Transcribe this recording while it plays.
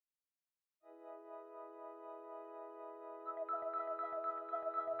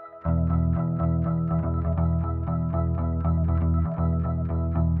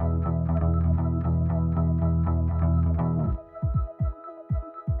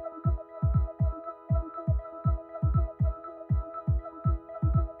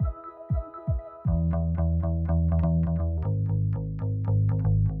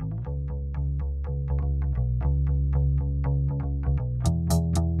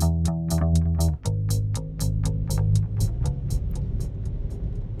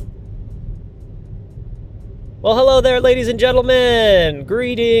Well, hello there, ladies and gentlemen.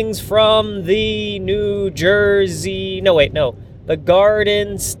 Greetings from the the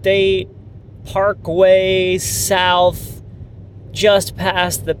Garden State Parkway South, just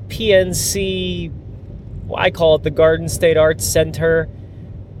past the PNC. I call it the Garden State Arts Center.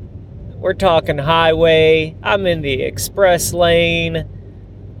 We're talking highway. I'm in the express lane.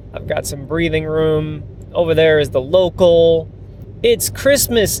 I've got some breathing room. Over there is the local. It's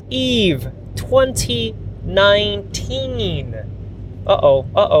Christmas Eve 2019.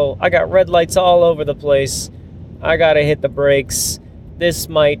 Uh-oh. I got red lights all over the place. I gotta hit the brakes. This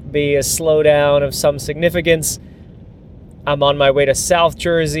might be a slowdown of some significance. I'm on my way to South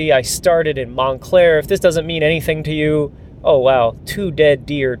Jersey. I started in Montclair. If this doesn't mean anything to you, oh wow, two dead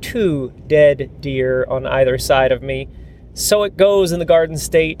deer on either side of me. So it goes in the Garden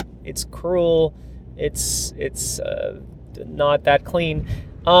State. It's cruel. It's not that clean.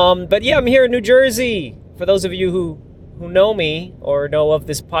 But yeah, I'm here in New Jersey. For those of you who know me or know of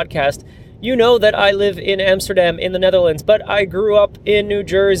this podcast, you know that I live in Amsterdam in the Netherlands, but I grew up in New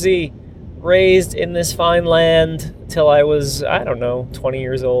Jersey, raised in this fine land till I was, 20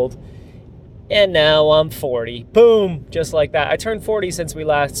 years old. And now I'm 40. Boom! Just like that. I turned 40 since we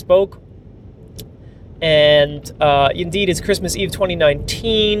last spoke. And indeed, it's Christmas Eve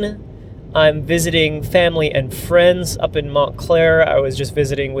 2019. I'm visiting family and friends up in Montclair. I was just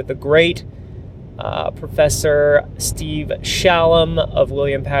visiting with the great Professor Steve Shalom of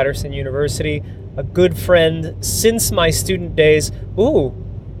William Patterson University, a good friend since my student days. Ooh,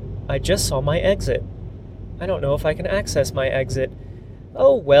 I just saw my exit. I don't know if I can access my exit.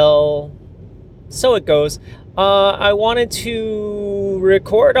 Oh well, so it goes. I wanted to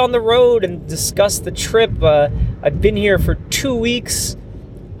record on the road and discuss the trip. I've been here for 2 weeks.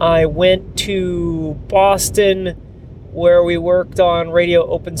 I went to Boston, where we worked on Radio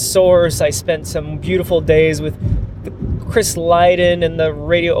Open Source. I spent some beautiful days with Chris Lydon and the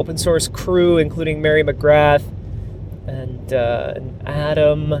Radio Open Source crew, including Mary McGrath and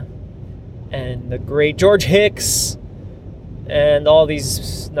Adam and the great George Hicks and all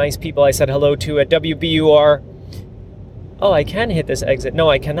these nice people I said hello to at WBUR. Oh, I can hit this exit. No,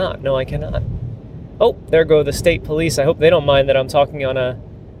 I cannot. Oh, there go the state police. I hope they don't mind that I'm talking on a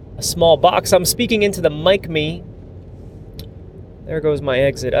small box. I'm speaking into the mic me. There goes my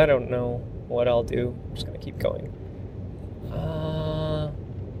exit. I don't know what I'll do. I'm just going to keep going.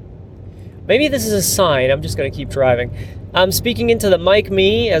 Maybe this is a sign. I'm just going to keep driving. I'm speaking into the mic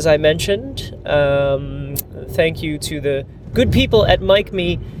me, as I mentioned. Thank you to the good people at Mic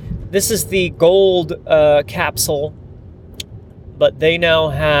Me. This is the gold capsule, but they now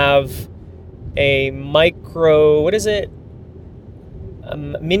have a micro, what is it? A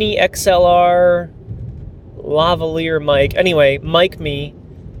mini XLR lavalier mic. Anyway, Mic Me,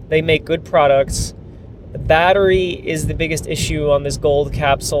 they make good products. The battery is the biggest issue on this gold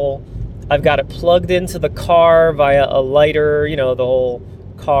capsule. I've got it plugged into the car via a lighter, the whole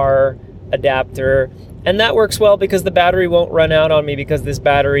car adapter. And that works well because the battery won't run out on me, because this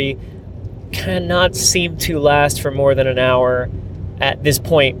battery cannot seem to last for more than an hour at this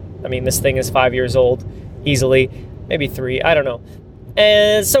point. I mean, this thing is 5 years old, easily. Maybe 3, I don't know.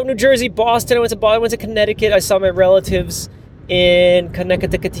 And so New Jersey, Boston, I went to Connecticut. I saw my relatives in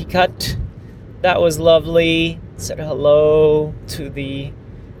Connecticut. That was lovely. Said hello to the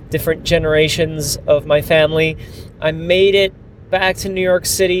different generations of my family. I made it back to New York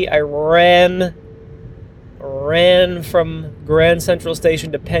City. I ran from Grand Central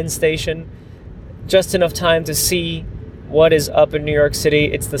Station to Penn Station. Just enough time to see what is up in New York City.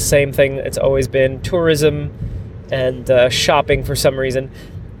 It's the same thing it's always been. Tourism and shopping for some reason.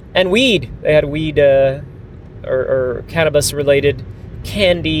 And weed. They had weed or cannabis-related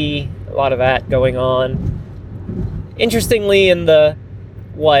candy, a lot of that going on. Interestingly, in the,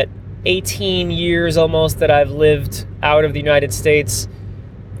 18 years almost that I've lived out of the United States,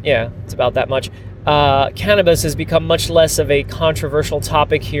 yeah, it's about that much, cannabis has become much less of a controversial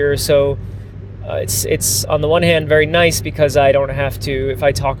topic here, so it's on the one hand very nice because I don't have to, if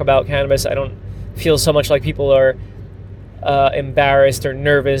I talk about cannabis, I don't feel so much like people are embarrassed or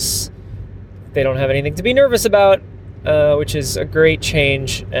nervous. They don't have anything to be nervous about, which is a great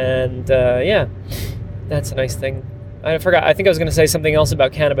change, and yeah, that's a nice thing. I forgot, I think I was going to say something else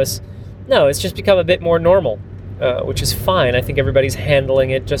about cannabis. No, it's just become a bit more normal, which is fine. I think everybody's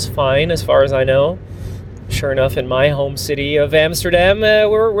handling it just fine, as far as I know. Sure enough, in my home city of Amsterdam,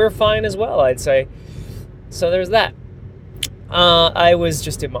 we're fine as well, I'd say. So there's that. I was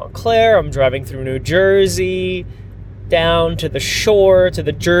just in Montclair. I'm driving through New Jersey, down to the shore, to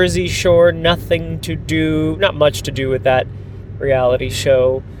the Jersey Shore. Not much to do with that reality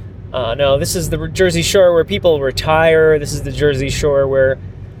show. No, this is the Jersey Shore where people retire. This is the Jersey Shore where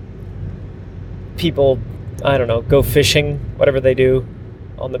people, I don't know, go fishing, whatever they do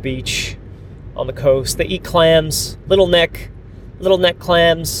on the beach, on the coast. They eat clams, little neck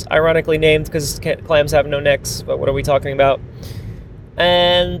clams, ironically named because clams have no necks, but what are we talking about?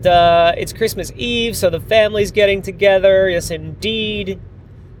 And it's Christmas Eve, so the family's getting together, yes indeed.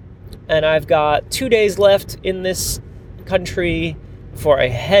 And I've got 2 days left in this country before I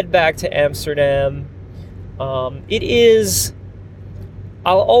head back to Amsterdam. It is,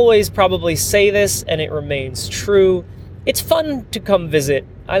 I'll always probably say this, and it remains true, it's fun to come visit.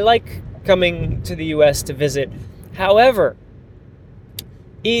 I like coming to the US to visit. However,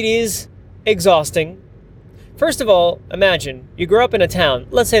 it is exhausting. First of all, imagine you grew up in a town.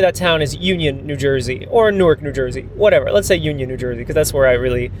 Let's say that town is Union, New Jersey, or Newark, New Jersey, whatever. Let's say Union, New Jersey, because that's where I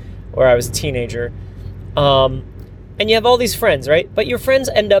was a teenager. And you have all these friends, right? But your friends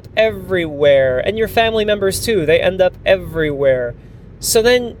end up everywhere, and your family members too. They end up everywhere. So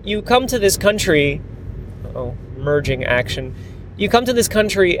then you come to this country. Merging action. You come to this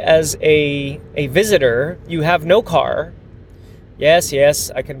country as a visitor. You have no car.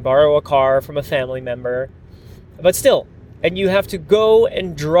 Yes, I can borrow a car from a family member. But still, and you have to go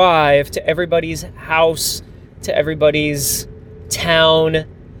and drive to everybody's house, to everybody's town.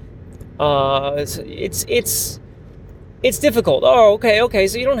 It's difficult. Oh, okay,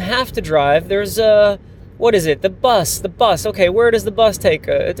 so you don't have to drive. There's what is it? The bus. Okay, where does the bus take?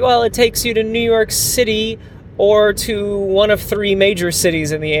 Well, it takes you to New York City or to one of 3 major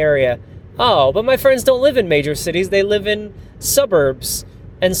cities in the area. Oh, but my friends don't live in major cities. They live in suburbs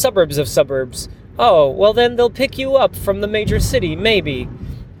and suburbs of suburbs. Oh, well then they'll pick you up from the major city, maybe.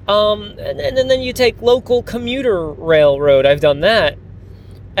 And then you take local commuter railroad. I've done that.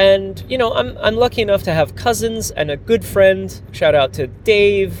 And, I'm lucky enough to have cousins and a good friend, shout out to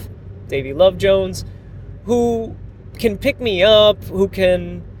Davey Love Jones, who can pick me up, who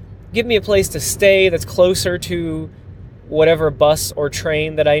can give me a place to stay that's closer to whatever bus or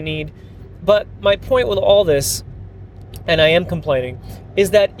train that I need. But my point with all this, and I am complaining,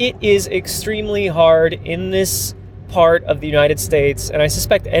 is that it is extremely hard in this part of the United States, and I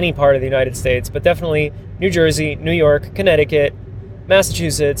suspect any part of the United States, but definitely New Jersey, New York, Connecticut,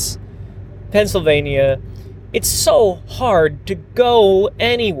 Massachusetts, Pennsylvania. It's so hard to go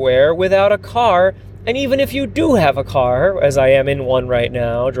anywhere without a car, and even if you do have a car, as I am in one right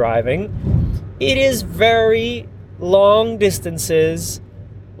now, driving, it is very long distances,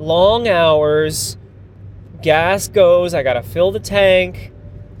 long hours, gas goes, I gotta fill the tank,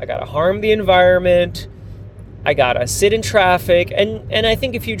 I gotta harm the environment, I gotta sit in traffic, and I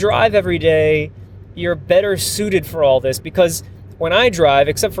think if you drive every day, you're better suited for all this, because when I drive,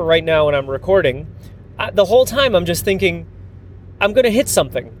 except for right now when I'm recording, the whole time I'm just thinking, I'm gonna hit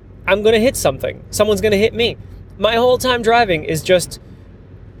something. Someone's gonna hit me. My whole time driving is just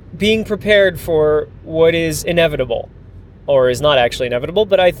being prepared for what is inevitable. Or is not actually inevitable,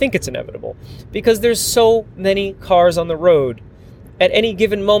 but I think it's inevitable. Because there's so many cars on the road. At any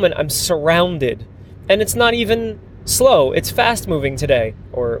given moment, I'm surrounded. And it's not even slow. It's fast moving today,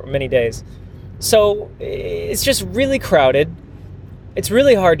 or many days. So it's just really crowded. It's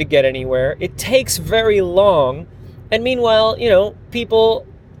really hard to get anywhere. It takes very long. And meanwhile, people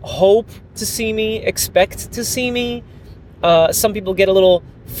hope to see me, expect to see me. Some people get a little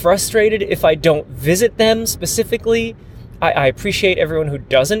frustrated if I don't visit them specifically. I appreciate everyone who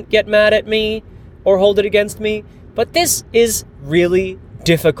doesn't get mad at me or hold it against me. But this is really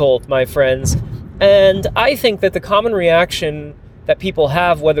difficult, my friends. And I think that the common reaction that people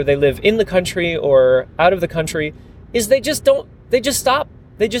have, whether they live in the country or out of the country, is they just stop.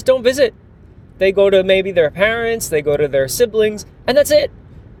 They just don't visit. They go to maybe their parents, they go to their siblings, and that's it.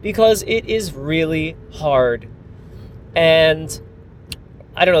 Because it is really hard. And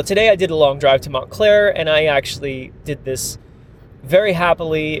I don't know, today I did a long drive to Montclair, and I actually did this very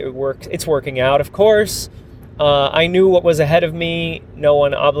happily. It's working out, of course. I knew what was ahead of me. No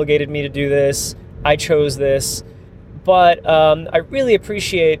one obligated me to do this. I chose this. But I really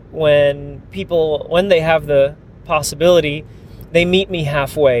appreciate when people, when they have the possibility, they meet me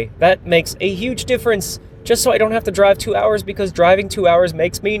halfway. That makes a huge difference, just so I don't have to drive 2 hours, because driving 2 hours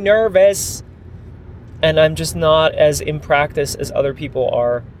makes me nervous. And I'm just not as in practice as other people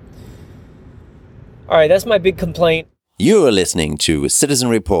are. All right, that's my big complaint. You are listening to Citizen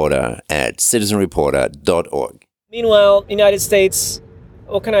Reporter at citizenreporter.org. Meanwhile, United States,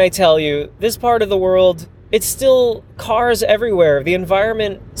 what can I tell you? This part of the world, it's still cars everywhere. The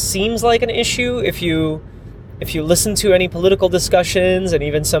environment seems like an issue if you listen to any political discussions and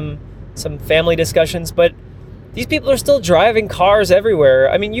even some family discussions, but these people are still driving cars everywhere.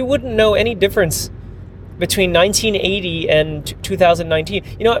 I mean, you wouldn't know any difference between 1980 and 2019.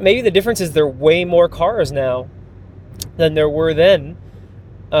 You know what? Maybe the difference is there are way more cars now than there were then.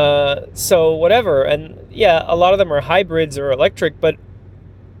 So whatever. And yeah, a lot of them are hybrids or electric, but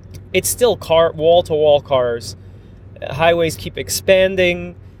it's still wall-to-wall cars. Highways keep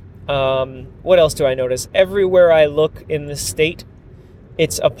expanding. What else do I notice? Everywhere I look in the state,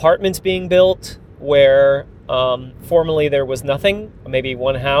 it's apartments being built where formerly there was nothing. Maybe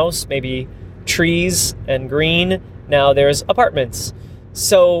one house, maybe trees and green. Now there's apartments.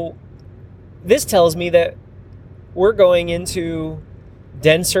 So this tells me that we're going into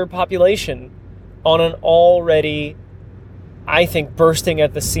denser population on an already, I think, bursting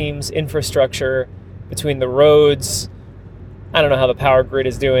at the seams infrastructure between the roads. I don't know how the power grid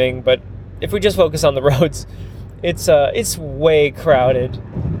is doing, but if we just focus on the roads, it's way crowded.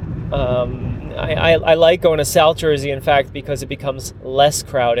 I like going to South Jersey, in fact, because it becomes less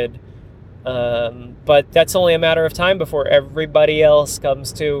crowded. But that's only a matter of time before everybody else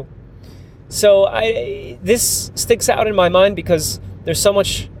comes too. So this sticks out in my mind because there's so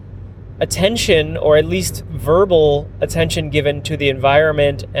much attention, or at least verbal attention, given to the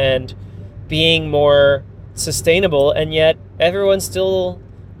environment and being more sustainable, and yet the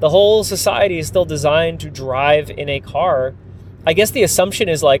whole society is still designed to drive in a car. I guess the assumption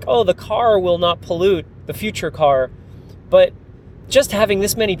is like, oh, the car will not pollute, the future car. But just having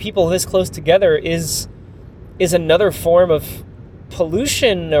this many people this close together is another form of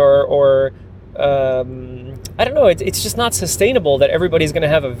pollution, or I don't know. It's just not sustainable that everybody's going to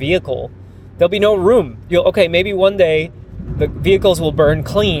have a vehicle. There'll be no room. Maybe one day the vehicles will burn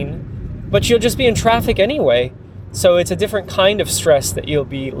clean, but you'll just be in traffic anyway. So it's a different kind of stress that you'll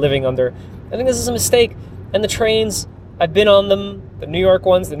be living under. I think this is a mistake. And the trains, I've been on them, the New York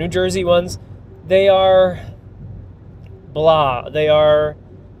ones, the New Jersey ones, they are blah. They are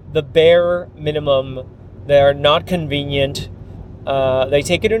the bare minimum. They are not convenient. They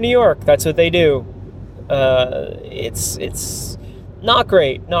take you to New York. That's what they do. It's not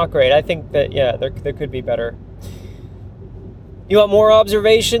great. Not great. I think that, yeah, there could be better. You want more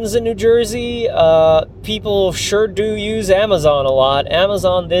observations in New Jersey? People sure do use Amazon a lot.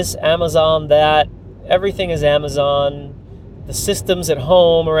 Amazon this, Amazon that. Everything is Amazon. The systems at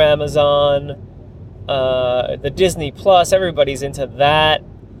home are Amazon. The Disney Plus, everybody's into that.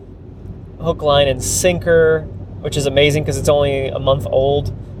 Hook, line, and sinker, which is amazing because it's only a month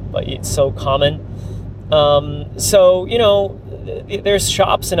old, but it's so common. So, there's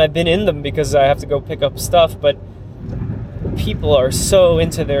shops, and I've been in them because I have to go pick up stuff, but people are so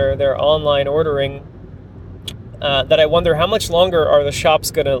into their online ordering that I wonder how much longer are the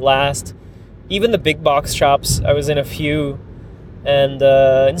shops going to last. Even the big box shops, I was in a few, and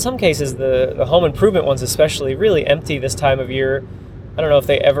in some cases the home improvement ones especially, really empty this time of year. I don't know if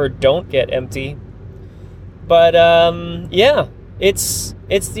they ever don't get empty. But yeah, it's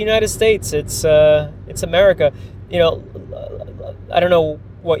the United States. It's America. I don't know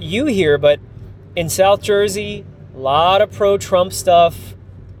what you hear, but in South Jersey, a lot of pro-Trump stuff,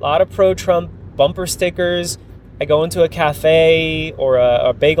 a lot of pro-Trump bumper stickers. I go into a cafe or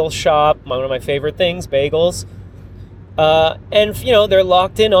a bagel shop, one of my favorite things, bagels. And they're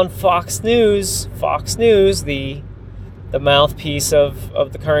locked in on Fox News. Fox News, the mouthpiece of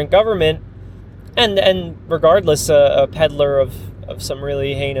the current government. And regardless, a peddler of some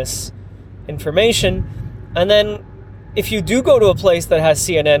really heinous information. And then if you do go to a place that has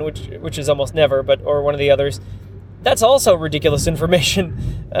CNN, which is almost never, or one of the others, that's also ridiculous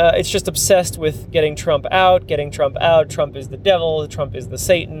information. It's just obsessed with getting Trump out. Trump is the devil. Trump is the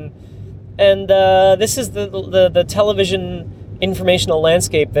Satan. And this is the television informational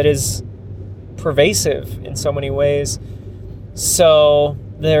landscape that is pervasive in so many ways. So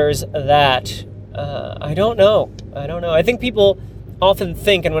there's that. I don't know. I think people often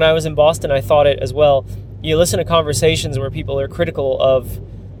think, and when I was in Boston, I thought it as well. You listen to conversations where people are critical of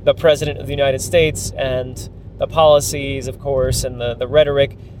the President of the United States and the policies, of course, and the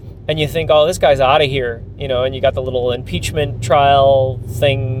rhetoric, and you think, oh, this guy's out of here, and you got the little impeachment trial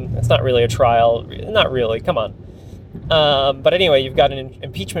thing. It's not really a trial. Not really. Come on. But anyway, you've got an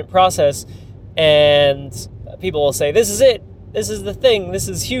impeachment process, and people will say, this is it. This is the thing. This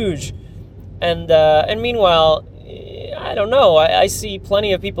is huge. And meanwhile, I don't know. I see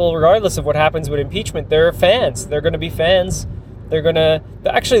plenty of people, regardless of what happens with impeachment, they're fans. They're going to be fans. They're going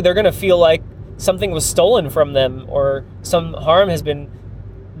to feel like something was stolen from them or some harm has been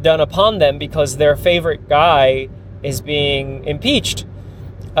done upon them because their favorite guy is being impeached.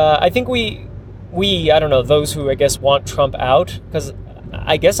 I think we I don't know, those who I guess want Trump out, because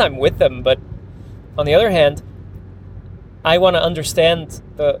I guess I'm with them, but on the other hand, I want to understand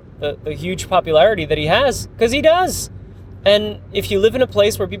the huge popularity that he has, because he does. And if you live in a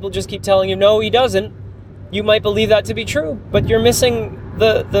place where people just keep telling you, no, he doesn't, you might believe that to be true, but you're missing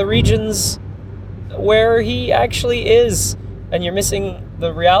the regions where he actually is, and you're missing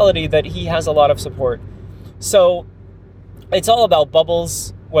the reality that he has a lot of support. So it's all about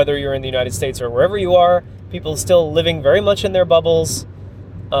bubbles, whether you're in the United States or wherever you are. People still living very much in their bubbles.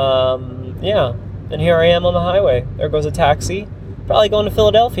 Yeah, and here I am on the highway. There goes a taxi, probably going to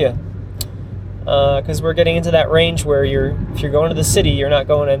Philadelphia, because we're getting into that range where if you're going to the city, you're not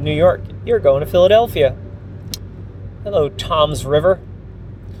going to New York, you're going to Philadelphia. Hello, Tom's River.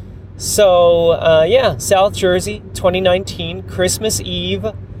 So, yeah, South Jersey, 2019, Christmas Eve.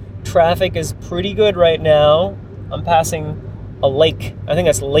 Traffic is pretty good right now. I'm passing a lake. I think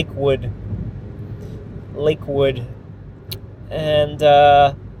that's Lakewood. And,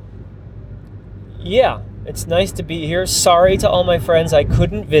 yeah, it's nice to be here. Sorry to all my friends I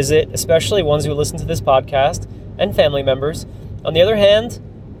couldn't visit, especially ones who listen to this podcast, and family members. On the other hand,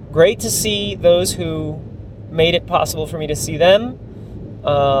 great to see those who made it possible for me to see them.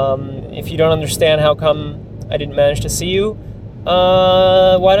 If you don't understand how come I didn't manage to see you,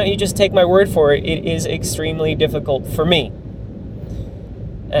 why don't you just take my word for it? It is extremely difficult for me.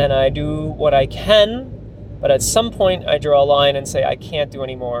 And I do what I can, but at some point I draw a line and say I can't do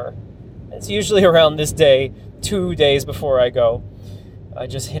any more. It's usually around this day, 2 days before I go. I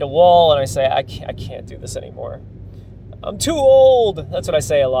just hit a wall and I say, I can't do this anymore. I'm too old. That's what I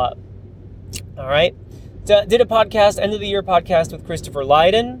say a lot. All right. Did a podcast, end of the year podcast with Christopher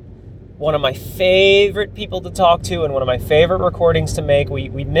Lydon, one of my favorite people to talk to and one of my favorite recordings to make. We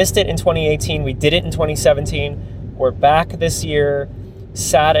missed it in 2018. We did it in 2017. We're back this year,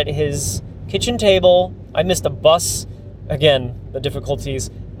 sat at his kitchen table. I missed a bus. Again, the difficulties.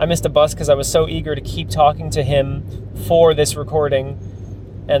 I missed a bus because I was so eager to keep talking to him for this recording.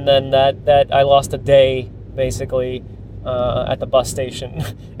 And then that I lost a day, basically, at the bus station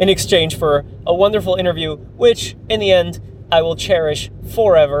in exchange for a wonderful interview, which, in the end, I will cherish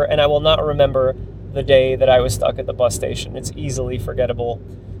forever, and I will not remember the day that I was stuck at the bus station. It's easily forgettable.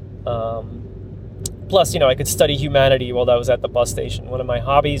 Plus, I could study humanity while I was at the bus station. One of my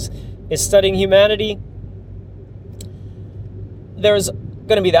hobbies is studying humanity. There's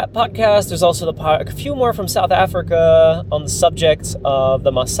going to be that podcast. There's also a few more from South Africa on the subject of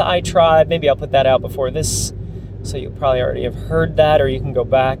the Maasai tribe. Maybe I'll put that out before this, so you probably already have heard that, or you can go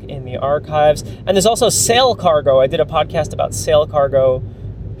back in the archives. And there's also sail cargo. I did a podcast about sail cargo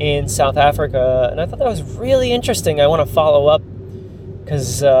in South Africa, and I thought that was really interesting. I want to follow up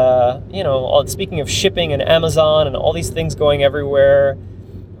because, speaking of shipping and Amazon and all these things going everywhere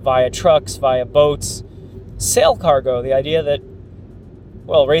via trucks, via boats, sail cargo, the idea that,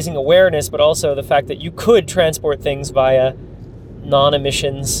 raising awareness, but also the fact that you could transport things via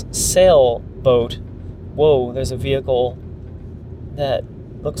non-emissions sailboat. Whoa, there's a vehicle that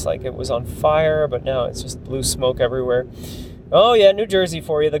looks like it was on fire, but now it's just blue smoke everywhere. Oh yeah, New Jersey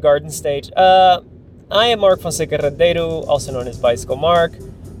for you, the Garden State. I am Mark Fonseca Rendeiro, also known as Bicycle Mark.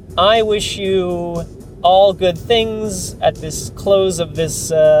 I wish you all good things at this close of this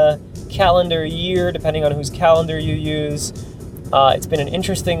calendar year, depending on whose calendar you use. It's been an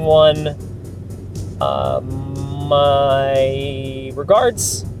interesting one. My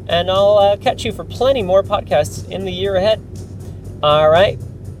regards, and I'll catch you for plenty more podcasts in the year ahead. All right.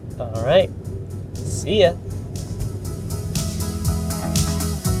 See ya.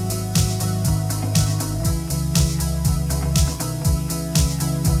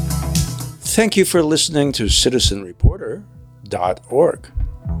 Thank you for listening to citizenreporter.org.